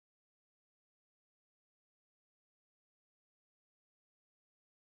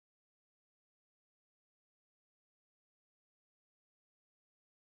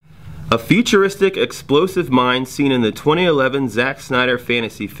A futuristic explosive mine seen in the 2011 Zach Snyder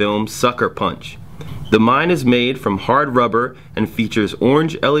fantasy film Sucker Punch. The mine is made from hard rubber and features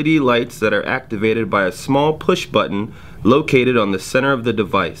orange LED lights that are activated by a small push button located on the center of the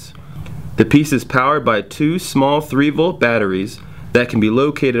device. The piece is powered by two small 3-volt batteries that can be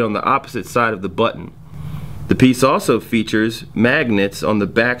located on the opposite side of the button. The piece also features magnets on the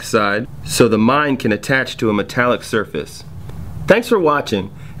back side so the mine can attach to a metallic surface. Thanks for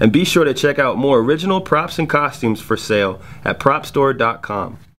watching, and be sure to check out more original props and costumes for sale at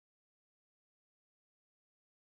propstore.com.